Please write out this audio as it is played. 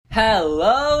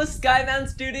Hello, Skymount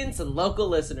students and local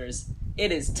listeners.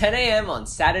 It is 10 a.m. on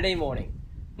Saturday morning.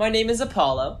 My name is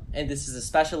Apollo, and this is a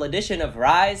special edition of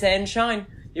Rise and Shine,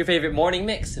 your favorite morning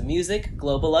mix of music,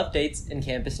 global updates, and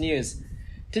campus news.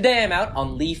 Today I'm out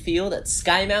on Lee Field at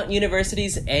Skymount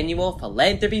University's annual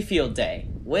Philanthropy Field Day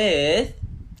with...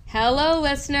 Hello,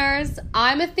 listeners.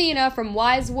 I'm Athena from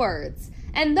Wise Words.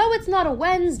 And though it's not a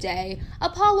Wednesday,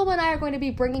 Apollo and I are going to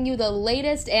be bringing you the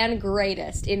latest and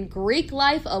greatest in Greek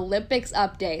Life Olympics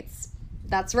updates.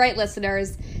 That's right,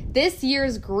 listeners. This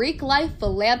year's Greek Life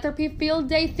Philanthropy Field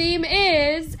Day theme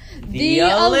is the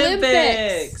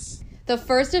Olympics. The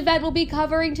first event we'll be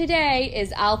covering today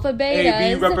is Alpha Beta's...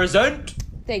 AB represent...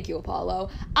 Thank you, Apollo.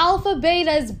 Alpha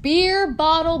Beta's beer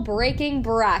bottle breaking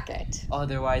bracket.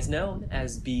 Otherwise known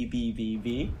as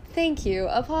BBBB. Thank you,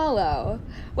 Apollo.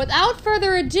 Without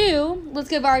further ado, let's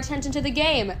give our attention to the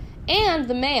game and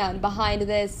the man behind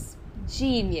this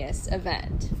genius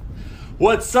event.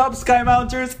 What's up, Sky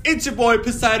Mounters? It's your boy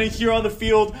Poseidon here on the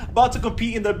field, about to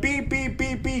compete in the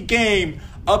BBBB game.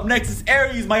 Up next is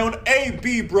Aries, my own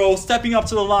AB bro, stepping up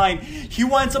to the line. He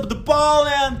winds up the ball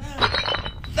and...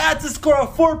 That's a score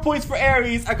of 4 points for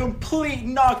Aries. A complete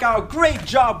knockout. Great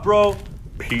job, bro.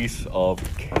 Piece of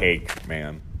cake,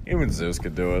 man. Even Zeus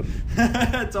could do it.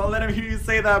 Don't let him hear you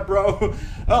say that, bro.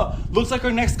 Oh, looks like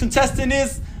our next contestant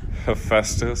is...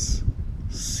 Hephaestus?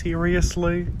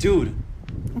 Seriously? Dude.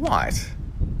 What?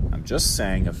 I'm just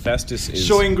saying Hephaestus is...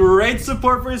 showing great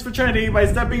support for his fraternity by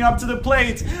stepping up to the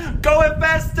plate. Go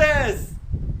Hephaestus!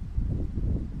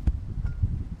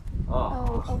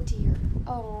 Oh dear.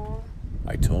 Oh.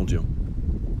 I told you.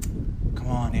 Come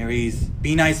on, Aries.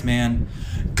 Be nice, man.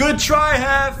 Good try,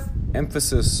 Hef!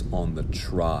 Emphasis on the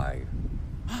try.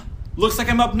 Looks like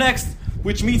I'm up next,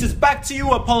 which means it's back to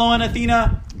you, Apollo and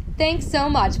Athena. Thanks so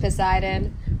much,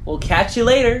 Poseidon. We'll catch you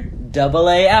later. Double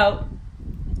A out.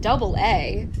 Double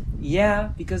A?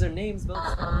 Yeah, because our names both...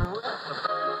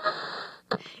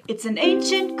 It's an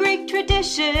ancient Greek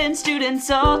tradition. Students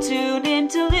all tune in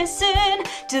to listen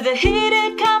to the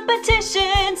heated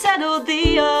competition. Settle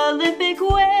the Olympic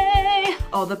way.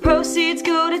 All the proceeds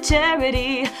go to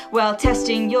charity while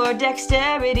testing your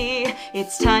dexterity.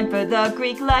 It's time for the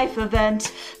Greek life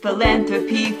event,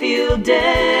 Philanthropy Field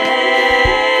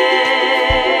Day.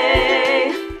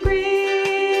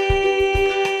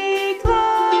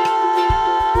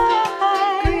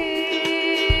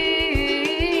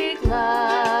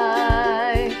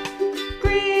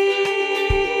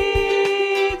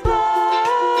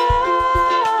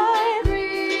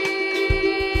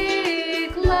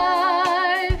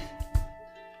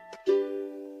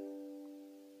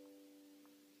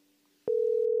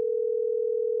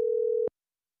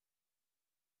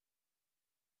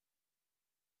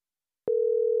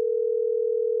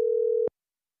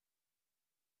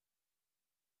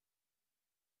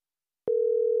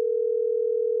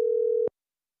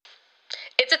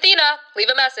 It's Athena. Leave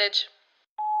a message.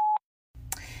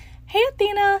 Hey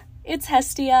Athena, it's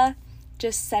Hestia.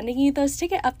 Just sending you those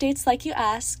ticket updates like you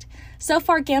asked. So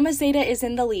far, Gamma Zeta is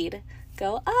in the lead.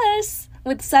 Go us!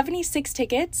 With 76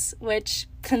 tickets, which,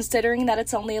 considering that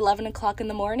it's only 11 o'clock in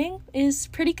the morning, is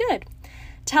pretty good.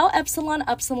 Tau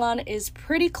Epsilon is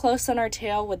pretty close on our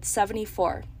tail with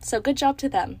 74, so good job to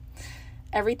them.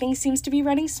 Everything seems to be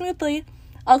running smoothly.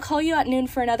 I'll call you at noon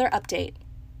for another update.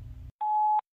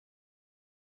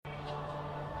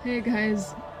 Hey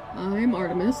guys, I'm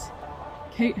Artemis.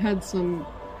 Kate had some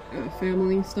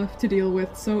family stuff to deal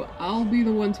with, so I'll be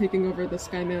the one taking over the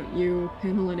Skymount U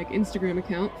Panhellenic Instagram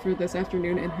account for this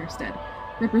afternoon in her stead,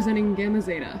 representing Gamma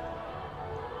Zeta.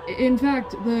 In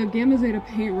fact, the Gamma Zeta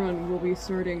paint run will be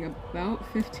starting about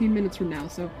 15 minutes from now,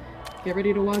 so get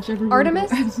ready to watch everyone.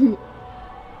 Artemis?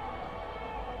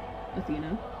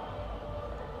 Athena?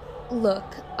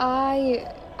 Look,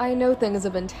 I know things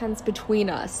have been tense between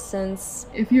us since...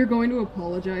 If you're going to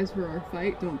apologize for our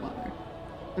fight, don't bother.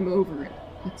 I'm over it.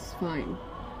 It's fine.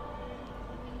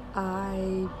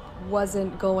 I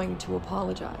wasn't going to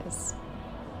apologize.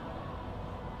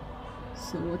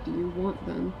 So what do you want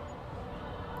then?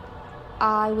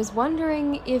 I was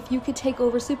wondering if you could take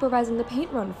over supervising the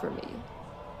paint run for me.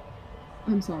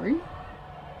 I'm sorry?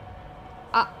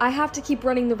 I have to keep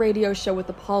running the radio show with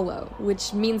Apollo,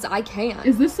 which means I can't.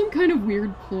 Is this some kind of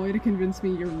weird ploy to convince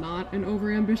me you're not an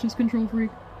overambitious control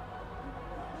freak?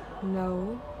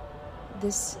 No.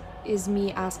 This is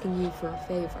me asking you for a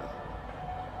favor.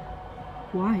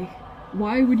 Why?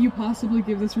 Why would you possibly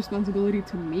give this responsibility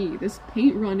to me? This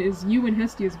paint run is you and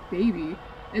Hestia's baby.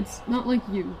 It's not like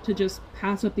you to just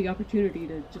pass up the opportunity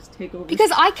to just take over.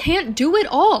 Because I can't do it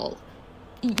all.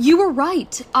 You were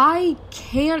right. I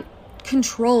can't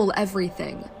control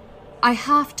everything. I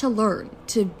have to learn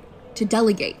to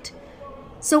delegate.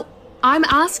 So I'm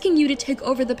asking you to take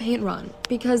over the paint run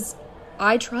because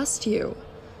I trust you.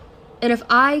 And if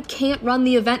I can't run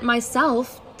the event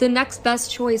myself, the next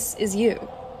best choice is you.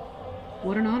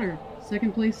 What an honor.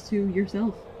 Second place to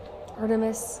yourself.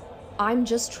 Artemis, I'm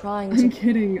just trying to... I'm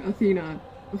kidding, Athena.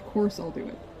 Of course I'll do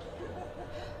it.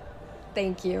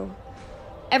 Thank you.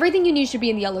 Everything you need should be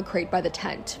in the yellow crate by the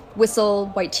tent. Whistle,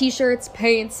 white t-shirts,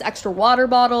 paints, extra water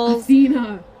bottles.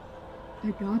 Athena!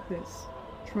 I got this.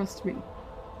 Trust me.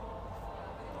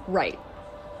 Right.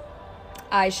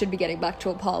 I should be getting back to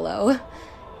Apollo.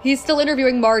 He's still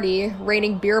interviewing Marty,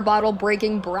 reigning beer bottle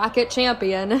breaking bracket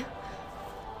champion.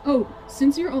 Oh,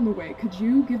 since you're on the way, could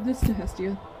you give this to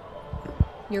Hestia?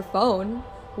 Your phone?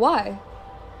 Why?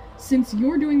 Since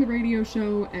you're doing the radio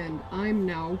show and I'm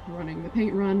now running the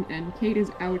paint run and Kate is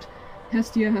out,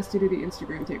 Hestia has to do the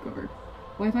Instagram takeover.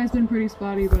 Wi-Fi's been pretty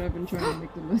spotty, but I've been trying to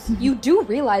make them listen. You do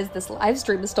realize this live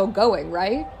stream is still going,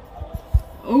 right?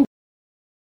 Oh.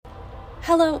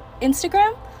 Hello,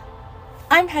 Instagram?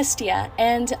 I'm Hestia,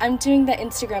 and I'm doing the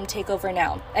Instagram takeover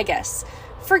now, I guess.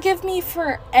 Forgive me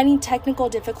for any technical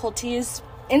difficulties.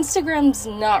 Instagram's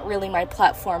not really my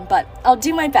platform, but I'll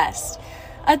do my best.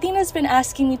 Athena's been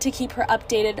asking me to keep her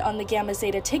updated on the Gamma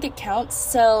Zeta ticket counts,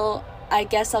 so I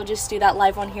guess I'll just do that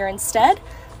live on here instead.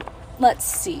 Let's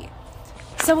see.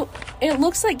 So it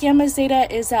looks like Gamma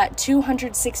Zeta is at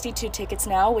 262 tickets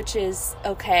now, which is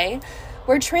okay.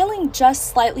 We're trailing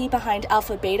just slightly behind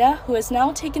Alpha Beta, who has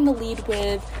now taken the lead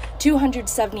with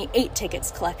 278 tickets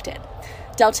collected.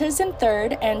 Delta is in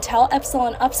third, and Tau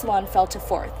Epsilon Upsilon fell to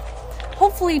fourth.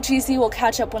 Hopefully GZ will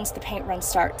catch up once the paint run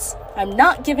starts. I'm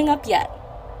not giving up yet.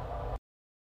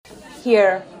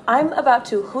 Here, I'm about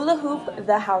to hula hoop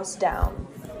the house down.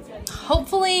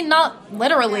 Hopefully not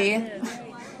literally.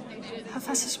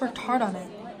 Hephaestus worked hard on it.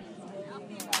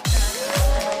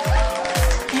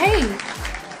 Hey!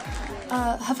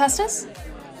 Hephaestus?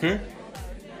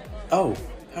 Oh,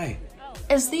 hi.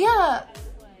 Is the,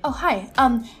 oh, hi.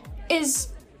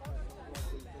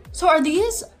 So are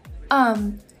these,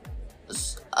 the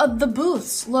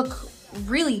booths look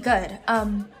really good.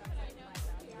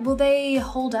 Will they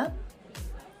hold up?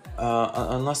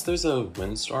 Unless there's a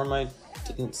windstorm I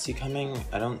didn't see coming,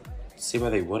 I don't see why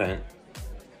they wouldn't.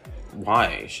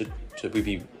 Why? Should we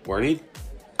be worried?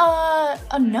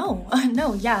 No.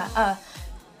 No, yeah,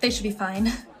 they should be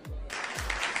fine.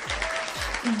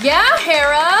 Yeah,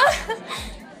 Hera!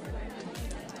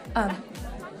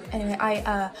 Anyway,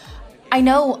 I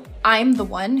know I'm the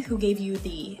one who gave you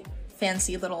the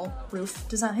fancy little roof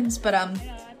designs, but,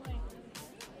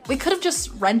 we could have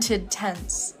just rented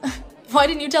tents. Why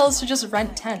didn't you tell us to just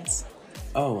rent tents?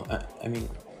 Oh, I mean,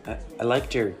 I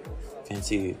liked your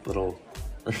fancy little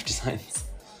roof designs.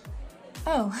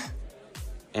 Oh.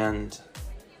 And,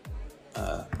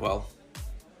 well,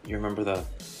 you remember the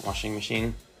washing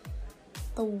machine?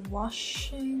 The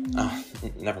washing... Oh,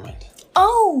 never mind.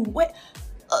 Oh, wait.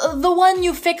 The one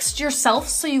you fixed yourself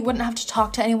so you wouldn't have to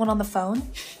talk to anyone on the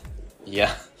phone?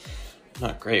 Yeah,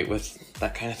 not great with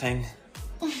that kind of thing.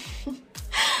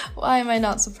 Why am I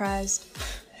not surprised?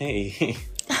 Hey.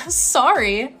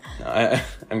 Sorry. No,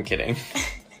 I'm kidding.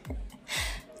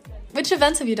 Which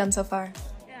events have you done so far?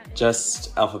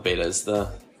 Just Alpha Betas, the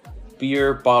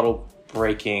beer bottle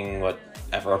breaking,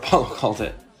 whatever Apollo called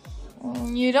it.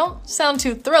 You don't sound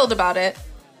too thrilled about it.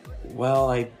 Well,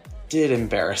 I did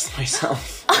embarrass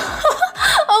myself.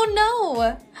 Oh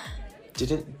no!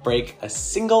 Didn't break a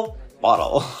single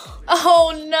bottle.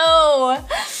 Oh no!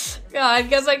 God, I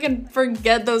guess I can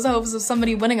forget those hopes of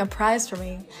somebody winning a prize for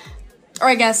me. Or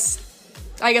I guess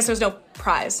there's no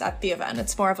prize at the event.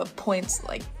 It's more of a points,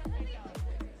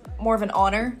 more of an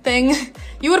honor thing.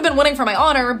 You would have been winning for my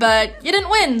honor, but you didn't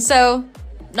win, so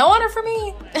no honor for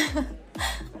me.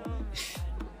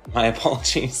 My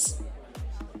apologies.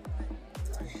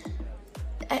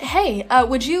 Hey,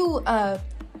 would you,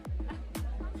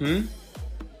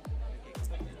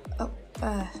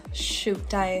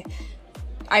 shoot,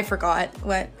 I forgot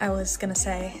what I was gonna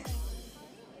say.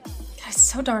 God, it's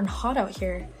so darn hot out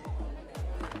here.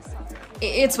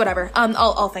 It's whatever.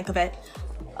 I'll think of it.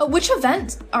 Which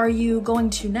event are you going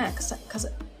to next?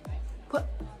 What?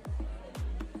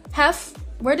 Hef,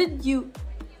 where did you...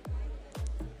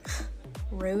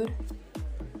 Rude.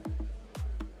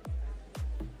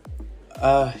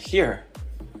 Here.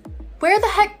 Where the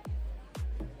heck?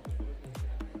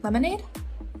 Lemonade?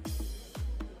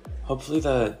 Hopefully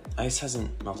the ice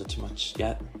hasn't melted too much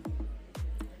yet.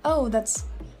 Oh, that's...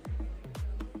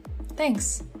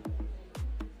 Thanks.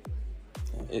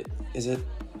 Is it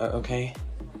okay?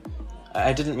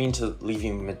 I didn't mean to leave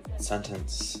you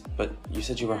mid-sentence, but you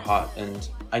said you were hot, and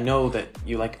I know that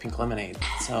you like pink lemonade,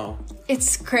 so...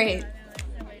 It's great.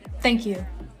 Thank you,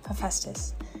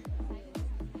 Hephaestus.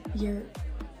 You're...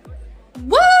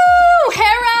 Woo!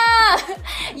 Hera!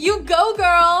 You go,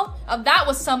 girl! That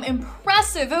was some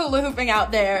impressive hula hooping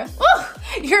out there. Woo!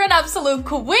 You're an absolute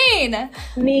queen!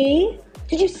 Me?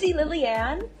 Did you see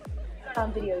Lillian?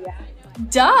 Video, yeah.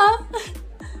 Duh!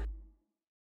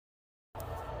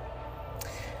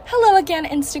 Hello again,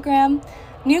 Instagram.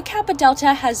 New Kappa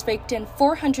Delta has raked in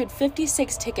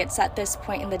 456 tickets at this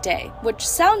point in the day, which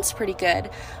sounds pretty good,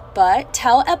 but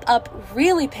Tau Ep Up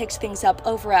really picked things up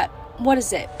over at, what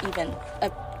is it even, a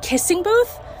kissing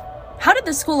booth? How did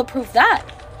the school approve that?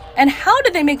 And how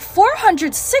did they make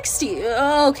 460?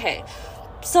 Okay,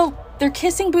 so their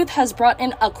kissing booth has brought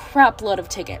in a crap load of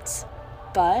tickets,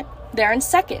 but they're in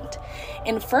second.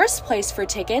 In first place for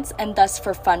tickets, and thus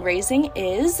for fundraising,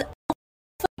 is...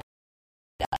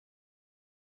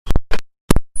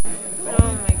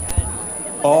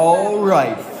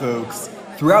 Alright, folks.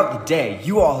 Throughout the day,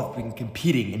 you all have been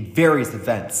competing in various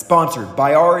events sponsored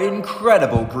by our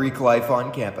incredible Greek life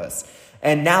on campus.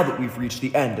 And now that we've reached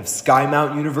the end of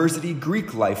Skymount University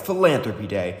Greek Life Philanthropy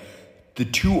Day, the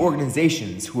two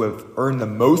organizations who have earned the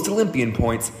most Olympian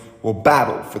points will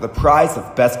battle for the prize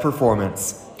of best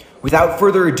performance. Without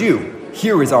further ado,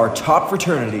 here is our top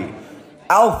fraternity,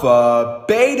 Alpha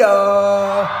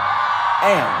Beta,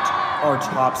 and our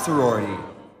top sorority,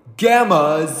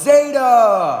 Gamma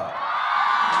Zeta!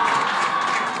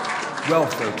 Well,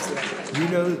 folks, you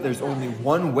know that there's only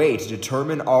one way to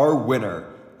determine our winner.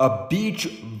 A beach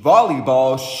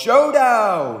volleyball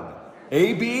showdown!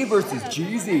 AB versus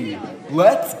GZ.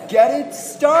 Let's get it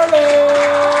started!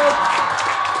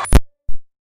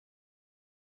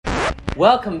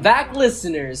 Welcome back,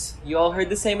 listeners! You all heard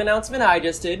the same announcement I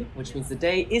just did, which means the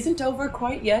day isn't over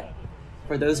quite yet.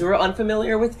 For those who are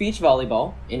unfamiliar with beach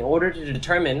volleyball, in order to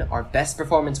determine our best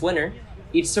performance winner,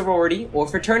 each sorority or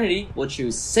fraternity will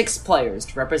choose 6 players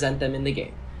to represent them in the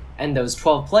game, and those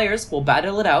 12 players will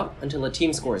battle it out until a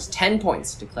team scores 10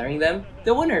 points, declaring them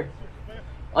the winner.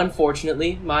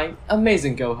 Unfortunately, my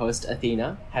amazing co-host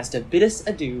Athena has to bid us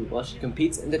adieu while she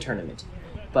competes in the tournament.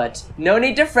 But no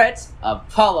need to fret,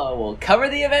 Apollo will cover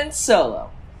the event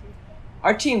solo.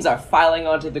 Our teams are filing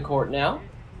onto the court now.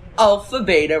 Alpha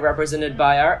Beta represented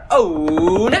by our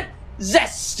own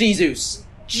Zesty Zeus,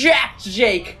 Jack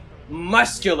Jake,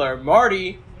 Muscular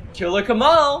Marty, Killer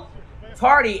Kamal,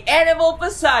 Party Animal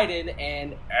Poseidon,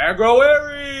 and Agro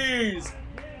Aries.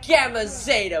 Gamma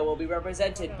Zeta will be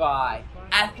represented by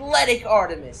Athletic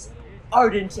Artemis,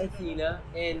 Ardent Athena,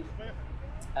 and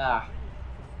I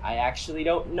actually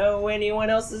don't know anyone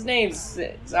else's names,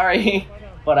 sorry,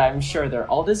 but I'm sure they're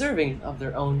all deserving of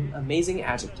their own amazing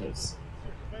adjectives.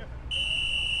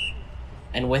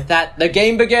 And with that, the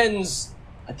game begins!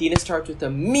 Athena starts with a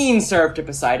mean serve to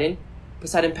Poseidon.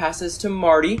 Poseidon passes to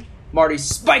Marty. Marty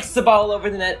spikes the ball over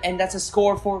the net, and that's a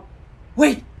score for...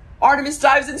 Wait! Artemis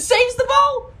dives and saves the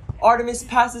ball! Artemis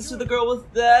passes to the girl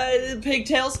with the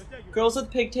pigtails. Girls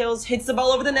with pigtails hits the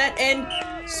ball over the net, and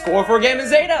score for Gamma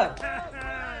Zeta!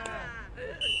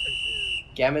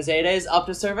 Gamma Zeta is up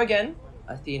to serve again.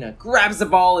 Athena grabs the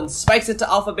ball and spikes it to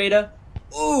Alpha Beta.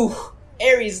 Ooh!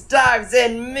 Aries dives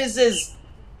and misses!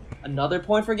 Another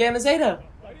point for Gamma Zeta.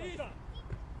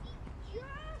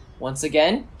 Once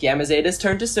again, Gamma Zeta's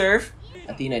turn to serve.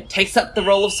 Athena takes up the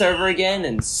role of server again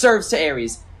and serves to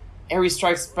Aries. Aries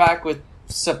strikes back with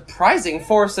surprising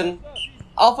force and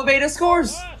Alpha Beta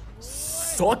scores.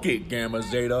 Suck it, Gamma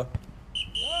Zeta.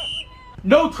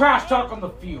 No trash talk on the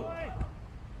field.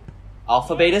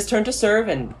 Alpha Beta's turn to serve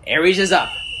and Aries is up.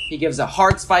 He gives a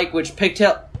hard spike which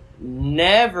Pigtail...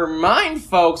 Never mind,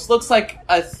 folks. Looks like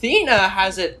Athena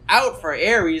has it out for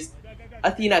Aries.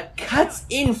 Athena cuts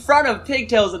in front of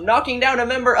Pigtails, knocking down a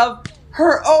member of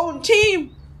her own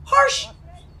team. Harsh!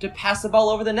 To pass the ball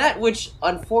over the net, which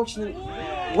unfortunately...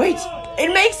 Wait!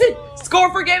 It makes it!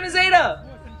 Score for Gamma Zeta!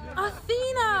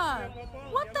 Athena!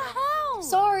 What the hell?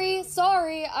 Sorry, It's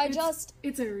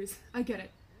Aries. I get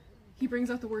it. He brings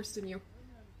out the worst in you.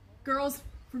 Girls,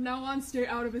 from now on, stay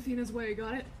out of Athena's way,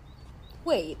 got it?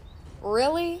 Wait,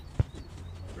 really?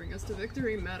 Bring us to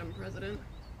victory, Madam President.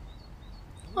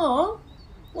 Aw,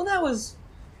 well that was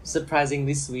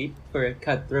surprisingly sweet for a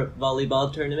cutthroat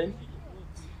volleyball tournament.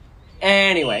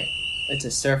 Anyway, it's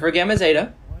a serve for Gamma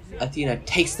Zeta. Athena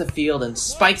takes the field and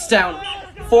spikes down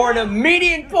for an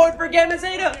immediate point for Gamma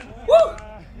Zeta. Woo!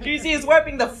 GC is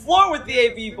wiping the floor with the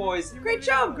AB boys. Great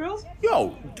job, girls.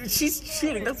 Yo, dude, she's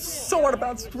cheating. That's so out of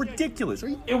bounds. It's ridiculous.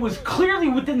 It was clearly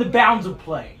within the bounds of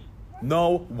play.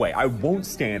 No way. I won't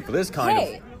stand for this kind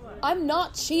Hey, I'm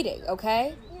not cheating,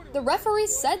 okay? The referee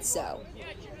said so.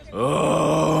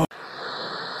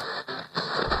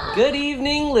 Good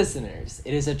evening, listeners.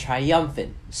 It is a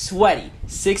triumphant, sweaty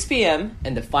 6 p.m.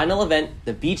 and the final event,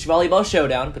 the beach volleyball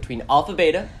showdown between Alpha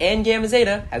Beta and Gamma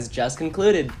Zeta, has just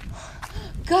concluded.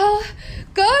 Go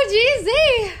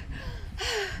GZ!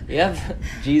 Yep,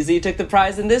 GZ took the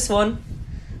prize in this one.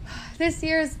 This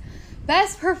year's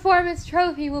Best Performance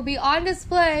Trophy will be on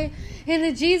display in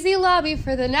the GZ lobby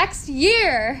for the next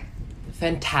year.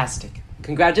 Fantastic.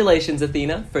 Congratulations,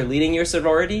 Athena, for leading your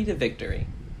sorority to victory.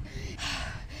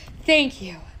 Thank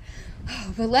you.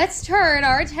 But let's turn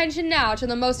our attention now to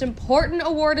the most important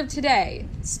award of today.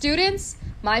 Students,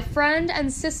 my friend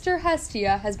and sister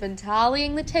Hestia has been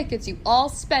tallying the tickets you all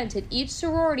spent at each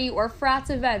sorority or frat's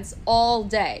events all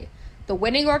day. The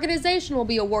winning organization will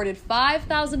be awarded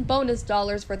 $5,000 bonus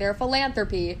dollars for their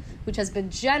philanthropy, which has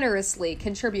been generously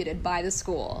contributed by the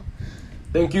school.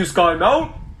 Thank you, Sky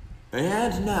Mount.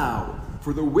 And now,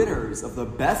 for the winners of the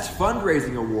Best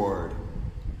Fundraising Award,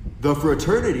 the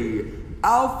fraternity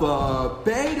Alpha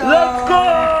Beta! Let's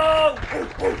go!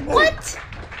 What?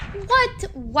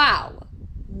 Wow.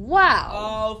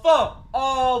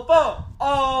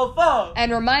 Alpha!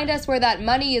 And remind us where that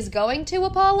money is going to,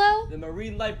 Apollo? The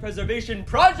Marine Life Preservation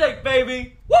Project,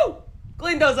 baby! Woo!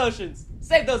 Clean those oceans.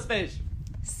 Save those fish.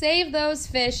 Save those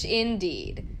fish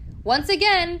indeed. Once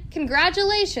again,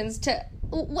 congratulations to...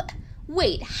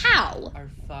 Wait, how? Our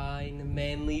fine,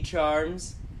 manly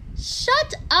charms.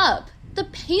 Shut up! The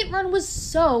paint run was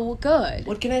so good.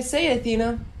 What can I say,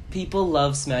 Athena? People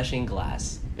love smashing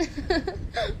glass.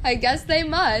 I guess they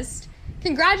must.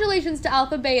 Congratulations to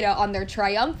Alpha Beta on their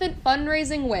triumphant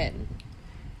fundraising win.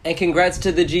 And congrats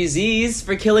to the GZs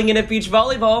for killing it at beach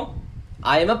volleyball.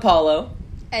 I am Apollo.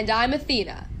 And I'm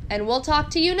Athena. And we'll talk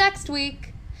to you next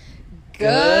week.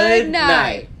 Good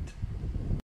night.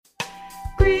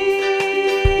 Greek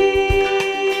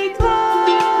life.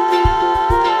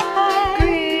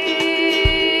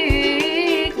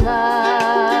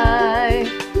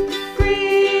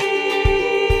 Greek life.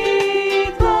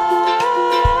 Greek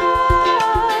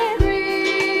life.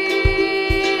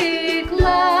 Greek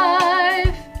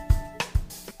life.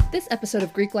 This episode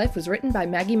of Greek Life was written by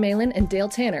Maggie Malin and Dale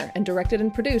Tanner and directed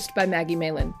and produced by Maggie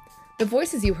Malin. The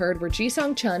voices you heard were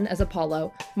Ji-Song Chun as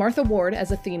Apollo, Martha Ward as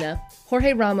Athena,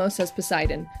 Jorge Ramos as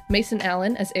Poseidon, Mason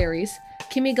Allen as Ares,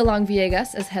 Kimi Galang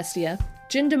Villegas as Hestia,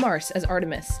 Jin DeMars as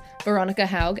Artemis, Veronica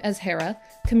Haug as Hera,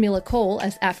 Camila Cole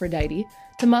as Aphrodite,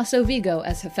 Tommaso Vigo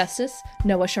as Hephaestus,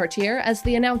 Noah Chartier as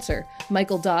the announcer,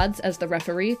 Michael Dodds as the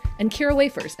referee, and Kira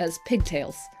Wafers as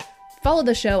Pigtails. Follow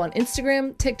the show on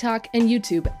Instagram, TikTok, and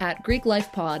YouTube at Greek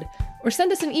Life Pod, or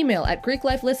send us an email at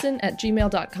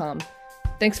GreekLifeListen@gmail.com.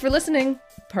 Thanks for listening.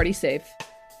 Party safe.